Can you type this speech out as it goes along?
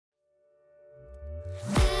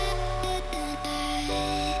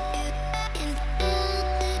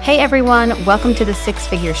Hey everyone, welcome to the Six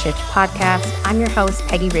Figure Shift podcast. I'm your host,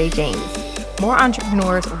 Peggy Ray James. More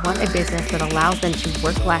entrepreneurs want a business that allows them to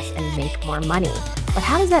work less and make more money. But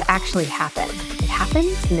how does that actually happen? It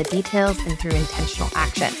happens in the details and through intentional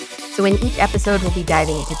action. So in each episode, we'll be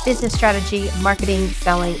diving into business strategy, marketing,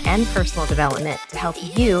 selling, and personal development to help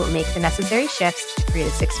you make the necessary shifts to create a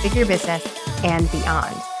six-figure business and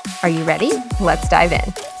beyond. Are you ready? Let's dive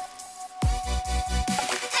in.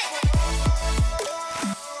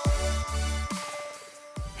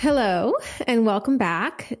 Hello and welcome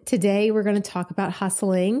back. Today we're going to talk about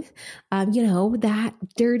hustling. That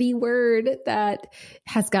dirty word that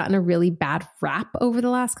has gotten a really bad rap over the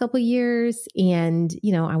last couple of years. And,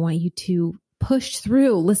 I want you to push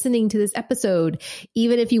through listening to this episode,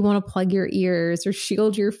 even if you want to plug your ears or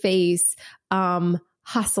shield your face.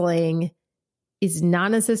 Hustling is not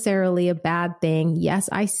necessarily a bad thing. Yes,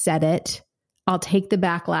 I said it. I'll take the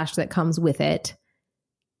backlash that comes with it.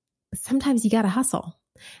 But sometimes you got to hustle.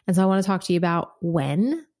 And so I want to talk to you about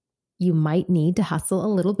when you might need to hustle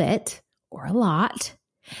a little bit or a lot.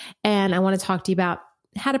 And I want to talk to you about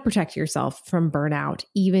how to protect yourself from burnout,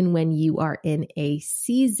 even when you are in a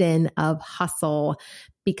season of hustle,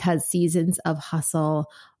 because seasons of hustle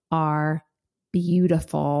are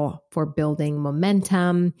beautiful for building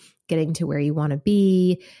momentum, getting to where you want to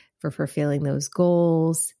be, for fulfilling those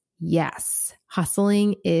goals. Yes,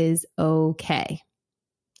 hustling is okay.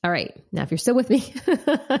 All right. Now, if you're still with me,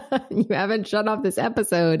 you haven't shut off this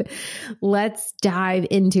episode, let's dive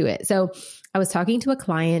into it. So I was talking to a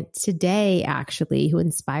client today, actually, who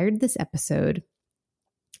inspired this episode.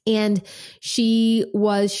 And she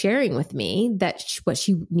was sharing with me that what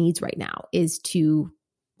she needs right now is to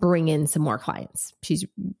bring in some more clients. She's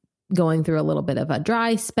going through a little bit of a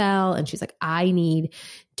dry spell. And she's like, I need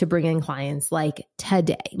to bring in clients like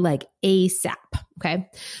today, like ASAP. Okay.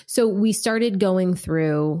 So we started going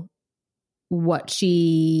through what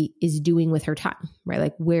she is doing with her time, right?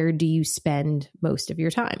 Like, where do you spend most of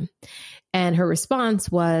your time? And her response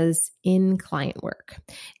was in client work.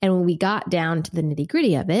 And when we got down to the nitty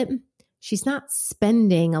gritty of it, she's not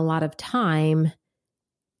spending a lot of time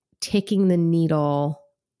taking the needle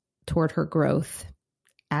toward her growth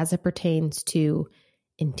as it pertains to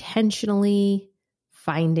intentionally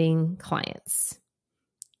finding clients,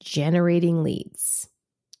 generating leads,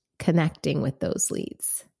 connecting with those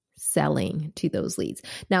leads, selling to those leads.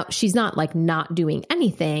 Now, she's not like not doing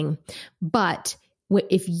anything, but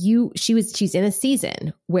she's in a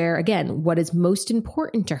season where, again, what is most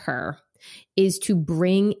important to her is to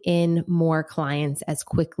bring in more clients as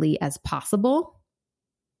quickly as possible.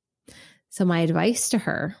 So my advice to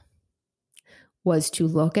her was to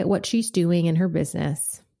look at what she's doing in her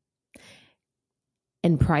business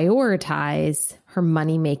and prioritize her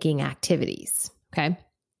money-making activities. Okay.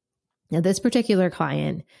 Now, this particular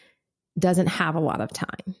client doesn't have a lot of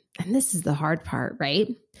time. And this is the hard part, right?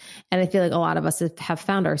 And I feel like a lot of us have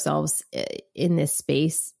found ourselves in this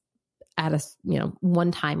space at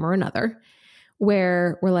one time or another,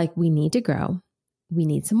 where we're like, we need to grow. We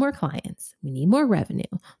need some more clients. We need more revenue,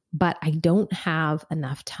 but I don't have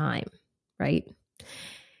enough time, right?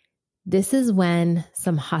 This is when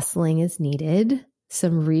some hustling is needed,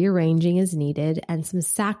 some rearranging is needed, and some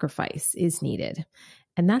sacrifice is needed.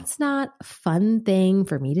 And that's not a fun thing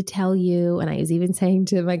for me to tell you. And I was even saying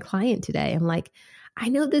to my client today, I'm like, I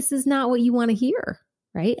know this is not what you want to hear,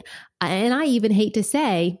 right? And I even hate to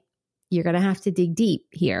say, you're going to have to dig deep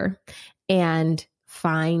here and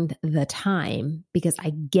find the time, because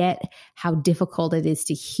I get how difficult it is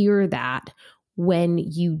to hear that when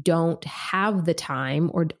you don't have the time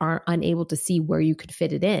or are unable to see where you could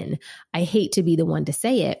fit it in. I hate to be the one to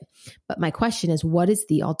say it, but my question is, what is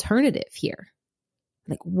the alternative here?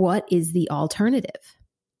 Like, what is the alternative?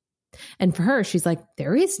 And for her, she's like,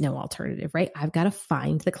 there is no alternative, right? I've got to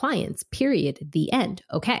find the clients, period, the end.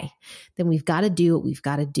 Okay. Then we've got to do what we've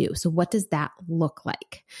got to do. So what does that look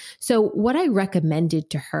like? So what I recommended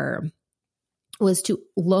to her was to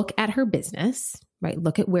look at her business, right?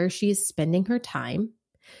 Look at where she is spending her time,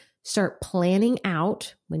 start planning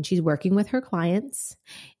out when she's working with her clients,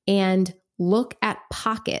 and look at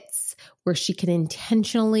pockets where she can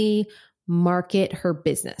intentionally market her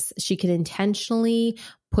business. She can intentionally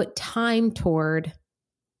put time toward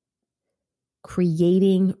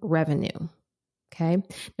creating revenue. Okay.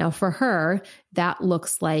 Now for her, that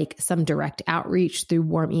looks like some direct outreach through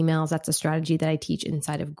warm emails. That's a strategy that I teach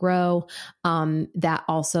inside of Grow. That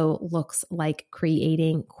also looks like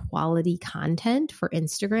creating quality content for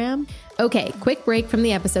Instagram. Okay. Quick break from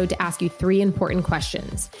the episode to ask you 3 important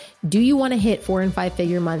questions. Do you want to hit 4 and 5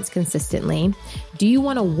 figure months consistently? Do you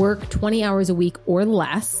want to work 20 hours a week or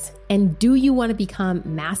less? And do you want to become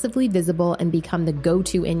massively visible and become the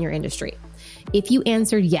go-to in your industry? If you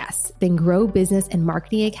answered yes, then Grow Business and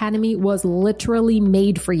Marketing Academy was literally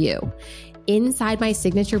made for you. Inside my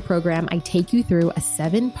signature program, I take you through a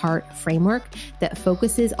 7-part framework that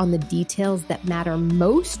focuses on the details that matter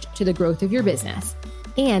most to the growth of your business.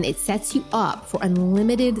 And it sets you up for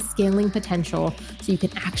unlimited scaling potential so you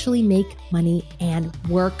can actually make money and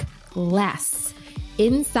work less.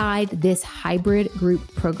 Inside this hybrid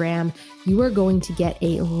group program, you are going to get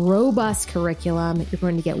a robust curriculum. You're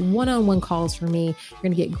going to get one-on-one calls from me. You're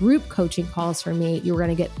going to get group coaching calls from me. You're going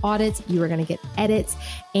to get audits. You are going to get edits.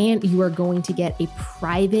 And you are going to get a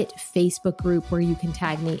private Facebook group where you can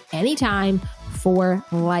tag me anytime for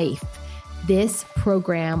life. This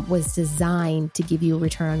program was designed to give you a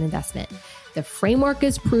return on investment. The framework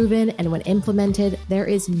is proven, and when implemented, there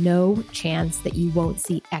is no chance that you won't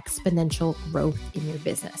see exponential growth in your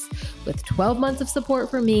business. With 12 months of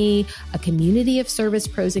support from me, a community of service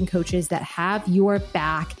pros and coaches that have your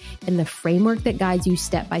back, and the framework that guides you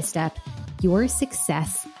step by step, your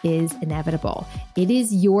success is inevitable. It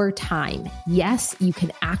is your time. Yes, you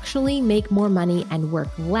can actually make more money and work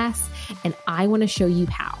less, and I want to show you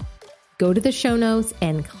how. Go to the show notes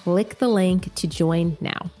and click the link to join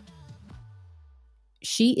now.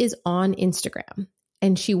 She is on Instagram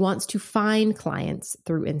and she wants to find clients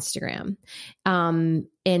through Instagram. And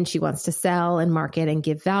she wants to sell and market and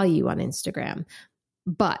give value on Instagram.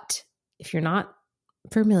 But if you're not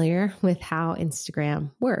familiar with how Instagram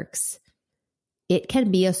works, it can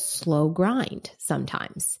be a slow grind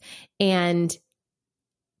sometimes. And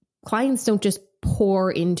clients don't just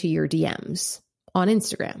pour into your DMs on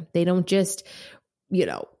Instagram. They don't just,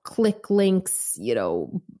 click links,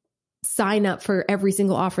 sign up for every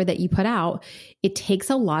single offer that you put out. It takes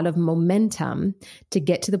a lot of momentum to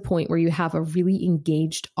get to the point where you have a really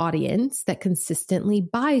engaged audience that consistently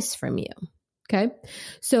buys from you. Okay.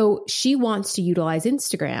 So she wants to utilize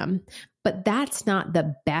Instagram, but that's not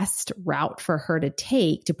the best route for her to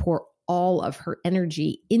take to pour all of her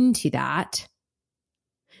energy into that.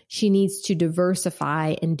 She needs to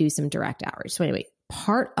diversify and do some direct outreach. So anyway,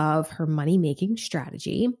 part of her money-making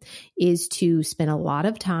strategy is to spend a lot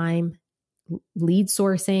of time lead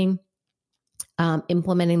sourcing,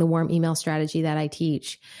 implementing the warm email strategy that I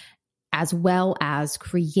teach, as well as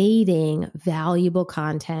creating valuable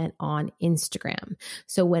content on Instagram.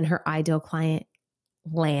 So when her ideal client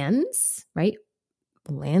lands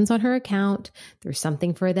on her account, there's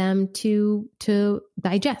something for them to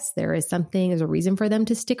digest. There's a reason for them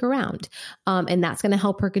to stick around. And that's going to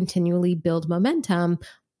help her continually build momentum.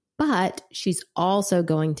 But she's also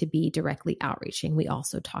going to be directly outreaching. We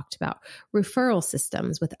also talked about referral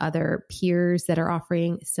systems with other peers that are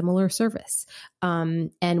offering similar service.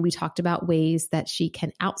 And we talked about ways that she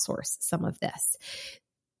can outsource some of this.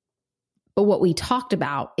 But what we talked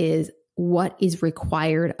about is what is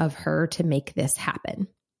required of her to make this happen.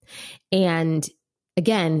 And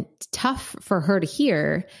again, tough for her to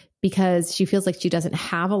hear because she feels like she doesn't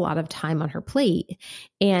have a lot of time on her plate.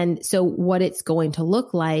 And so what it's going to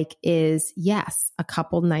look like is, yes, a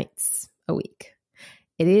couple nights a week.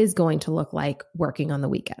 It is going to look like working on the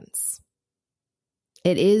weekends.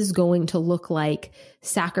 It is going to look like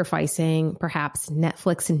sacrificing perhaps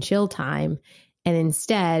Netflix and chill time and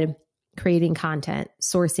instead creating content,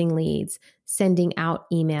 sourcing leads, sending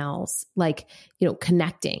out emails,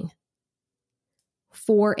 connecting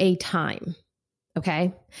for a time.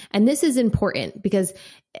 Okay. And this is important because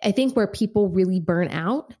I think where people really burn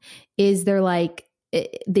out is they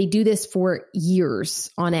do this for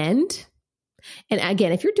years on end. And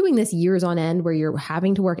again, if you're doing this years on end where you're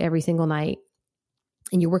having to work every single night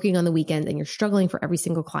and you're working on the weekend and you're struggling for every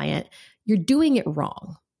single client, you're doing it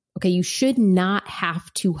wrong. Okay, you should not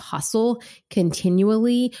have to hustle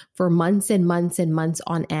continually for months and months and months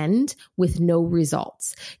on end with no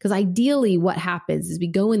results. Because ideally what happens is we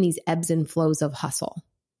go in these ebbs and flows of hustle,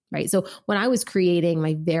 right? So when I was creating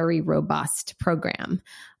my very robust program,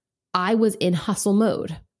 I was in hustle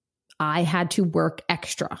mode. I had to work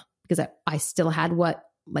extra because I still had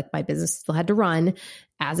my business still had to run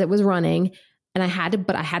as it was running. And I had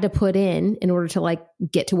to put in order to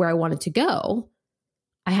get to where I wanted to go.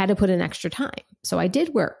 I had to put in extra time. So I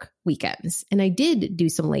did work weekends and I did do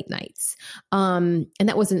some late nights. And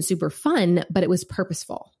that wasn't super fun, but it was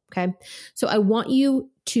purposeful, Okay. So I want you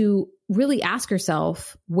to really ask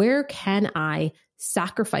yourself, where can I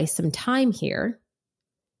sacrifice some time here?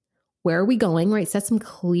 Where are we going, right? Set some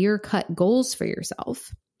clear-cut goals for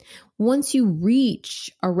yourself. Once you reach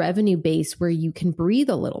a revenue base where you can breathe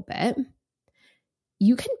a little bit,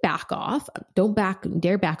 you can back off. Don't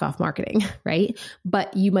dare back off marketing, right?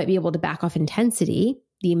 But you might be able to back off intensity,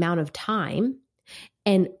 the amount of time.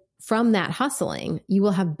 And from that hustling, you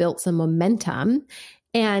will have built some momentum.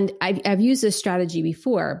 And I've used this strategy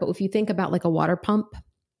before, but if you think about like a water pump,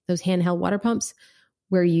 those handheld water pumps,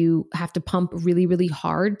 where you have to pump really, really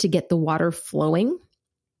hard to get the water flowing.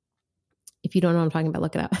 If you don't know what I'm talking about,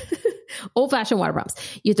 look it up. Old-fashioned water pumps.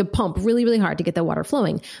 You have to pump really, really hard to get the water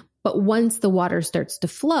flowing. But once the water starts to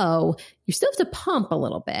flow, you still have to pump a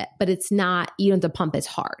little bit, but it's not, you don't have to pump as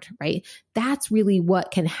hard, right? That's really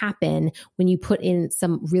what can happen when you put in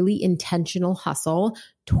some really intentional hustle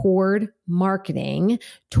toward marketing,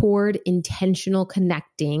 toward intentional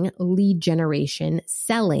connecting, lead generation,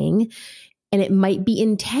 selling. And it might be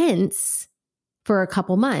intense for a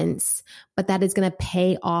couple months, but that is going to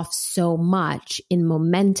pay off so much in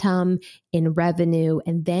momentum, in revenue,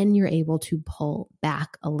 and then you're able to pull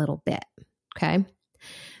back a little bit. Okay.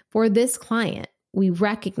 For this client, we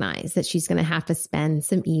recognize that she's going to have to spend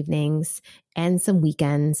some evenings and some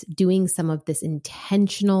weekends doing some of this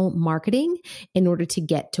intentional marketing in order to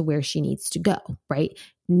get to where she needs to go, right?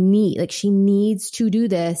 She needs to do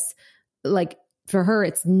this. Like for her,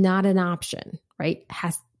 it's not an option, right?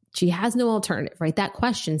 She has no alternative, right? That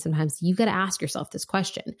question, sometimes you've got to ask yourself this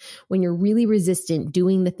question. When you're really resistant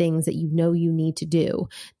doing the things that you know you need to do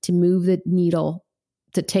to move the needle,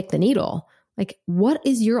 to tick the needle, like what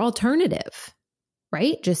is your alternative,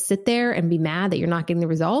 right? Just sit there and be mad that you're not getting the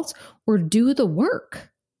results, or do the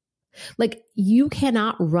work. Like you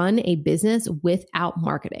cannot run a business without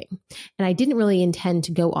marketing. And I didn't really intend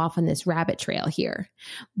to go off on this rabbit trail here,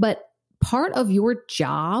 but part of your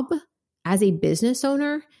job as a business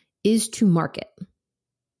owner is to market.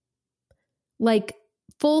 Like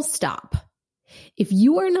full stop. If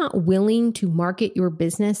you are not willing to market your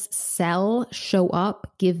business, sell, show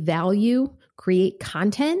up, give value, create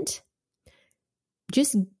content,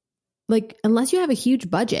 just like, unless you have a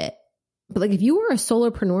huge budget, but like if you are a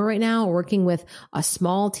solopreneur right now working with a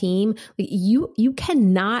small team, like you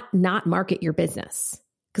cannot not market your business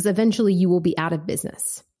because eventually you will be out of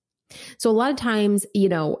business. So a lot of times,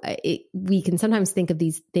 we can sometimes think of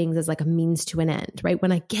these things as like a means to an end, right?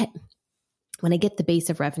 When I get the base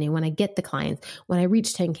of revenue, when I get the clients, when I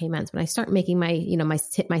reach 10K months, when I start making my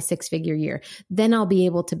 6-figure year, then I'll be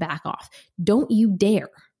able to back off. Don't you dare,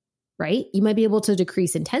 right? You might be able to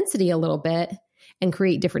decrease intensity a little bit and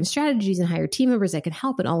create different strategies and hire team members that can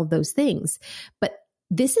help and all of those things. But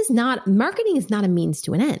marketing is not a means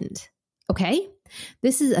to an end. Okay.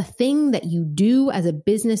 This is a thing that you do as a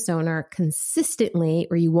business owner consistently,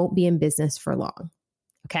 or you won't be in business for long.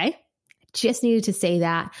 Okay. I just needed to say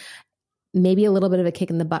that. Maybe a little bit of a kick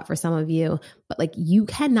in the butt for some of you, but like you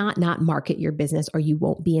cannot not market your business or you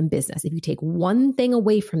won't be in business. If you take one thing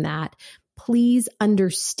away from that, please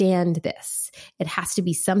understand this. It has to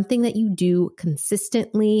be something that you do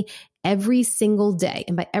consistently every single day.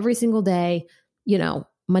 And by every single day,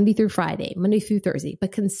 Monday through Friday, Monday through Thursday,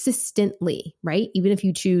 but consistently, right? Even if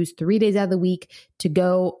you choose 3 days out of the week to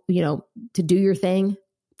go, to do your thing,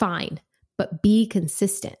 fine, but be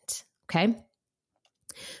consistent. Okay.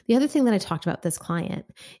 The other thing that I talked about this client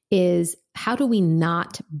is how do we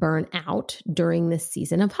not burn out during this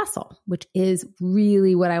season of hustle, which is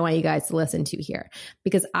really what I want you guys to listen to here,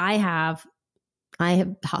 because I have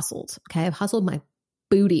hustled. Okay. I've hustled my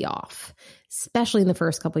booty off, especially in the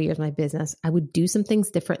first couple of years of my business. I would do some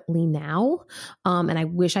things differently now. And I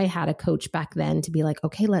wish I had a coach back then to be like,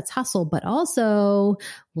 okay, let's hustle, but also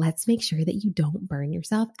let's make sure that you don't burn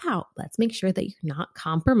yourself out. Let's make sure that you're not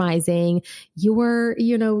compromising your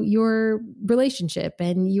relationship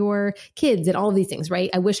and your kids and all of these things, right?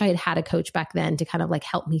 I wish I had had a coach back then to kind of like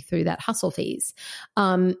help me through that hustle phase.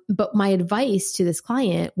 But my advice to this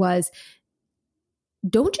client was,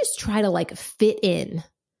 don't just try to like fit in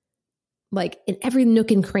like in every nook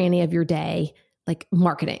and cranny of your day, like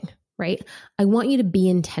marketing, right? I want you to be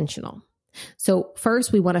intentional. So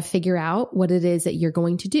first, we want to figure out what it is that you're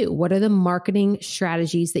going to do. What are the marketing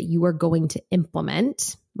strategies that you are going to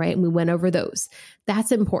implement, right? And we went over those.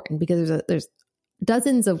 That's important because there's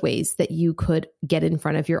dozens of ways that you could get in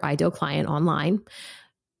front of your ideal client online.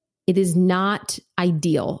 It is not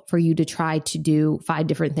ideal for you to try to do 5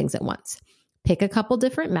 different things at once. Pick a couple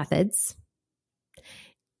different methods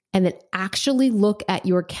and then actually look at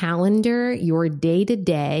your calendar, your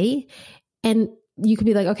day-to-day, and you could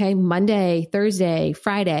be like, okay, Monday, Thursday,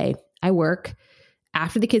 Friday, I work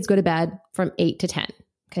after the kids go to bed from 8 to 10.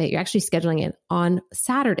 Okay. You're actually scheduling it on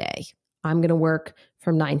Saturday. I'm going to work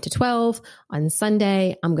from 9 to 12. On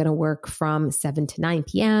Sunday, I'm going to work from 7 to 9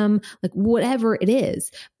 p.m., like whatever it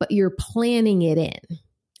is, but you're planning it in.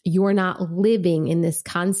 You're not living in this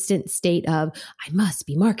constant state of, I must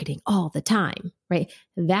be marketing all the time, right?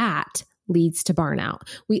 That leads to burnout.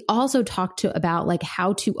 We also talked about like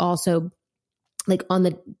how to also like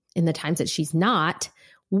in the times that she's not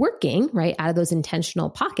working, right, out of those intentional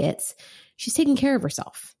pockets, she's taking care of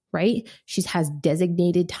herself, right? She has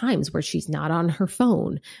designated times where she's not on her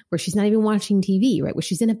phone, where she's not even watching TV, right? Where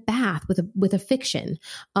she's in a bath with a fiction,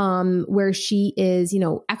 where she is,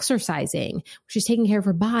 exercising, where she's taking care of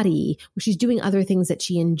her body, where she's doing other things that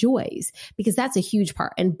she enjoys, because that's a huge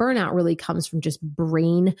part. And burnout really comes from just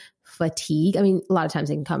brain fatigue. I mean, a lot of times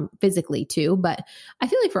it can come physically too, but I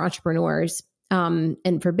feel like for entrepreneurs,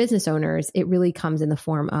 and for business owners, it really comes in the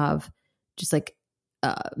form of just like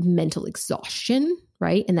mental exhaustion,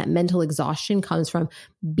 right? And that mental exhaustion comes from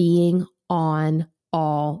being on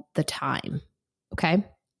all the time. Okay.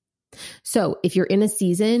 So if you're in a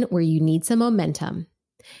season where you need some momentum,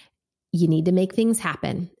 you need to make things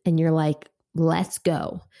happen, and you're like, let's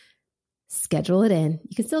go, schedule it in.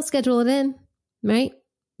 You can still schedule it in, right?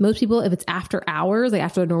 Most people, if it's after hours, like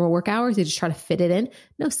after the normal work hours, they just try to fit it in.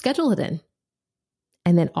 No, schedule it in.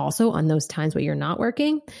 And then also on those times where you're not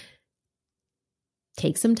working,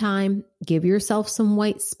 take some time, give yourself some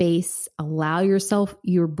white space, allow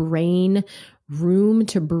your brain room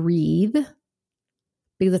to breathe,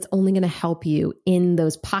 because it's only going to help you in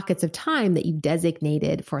those pockets of time that you've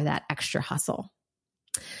designated for that extra hustle.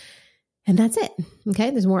 And that's it.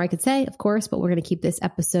 Okay. There's more I could say, of course, but we're going to keep this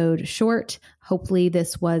episode short. Hopefully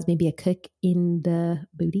this was maybe a kick in the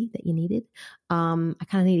booty that you needed. I kind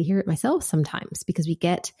of need to hear it myself sometimes, because we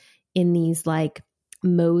get in these like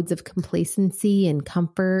modes of complacency and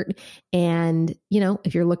comfort. And,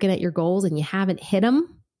 if you're looking at your goals and you haven't hit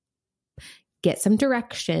them, get some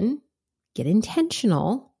direction, get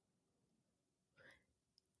intentional,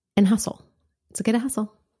 and hustle. It's okay to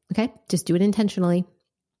hustle. Okay. Just do it intentionally.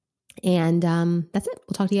 And that's it.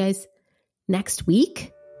 We'll talk to you guys next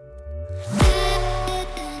week.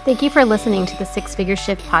 Thank you for listening to the Six Figure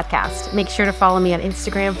Shift podcast. Make sure to follow me on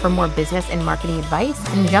Instagram for more business and marketing advice,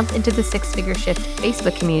 and jump into the Six Figure Shift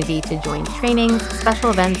Facebook community to join trainings, special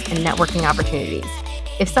events, and networking opportunities.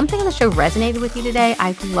 If something in the show resonated with you today,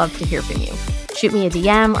 I'd love to hear from you. Shoot me a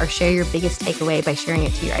DM or share your biggest takeaway by sharing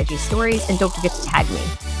it to your IG stories, and don't forget to tag me.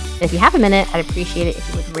 And if you have a minute, I'd appreciate it if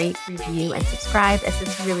you would rate, review, and subscribe, as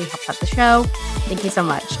this really helps out the show. Thank you so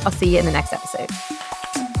much. I'll see you in the next episode.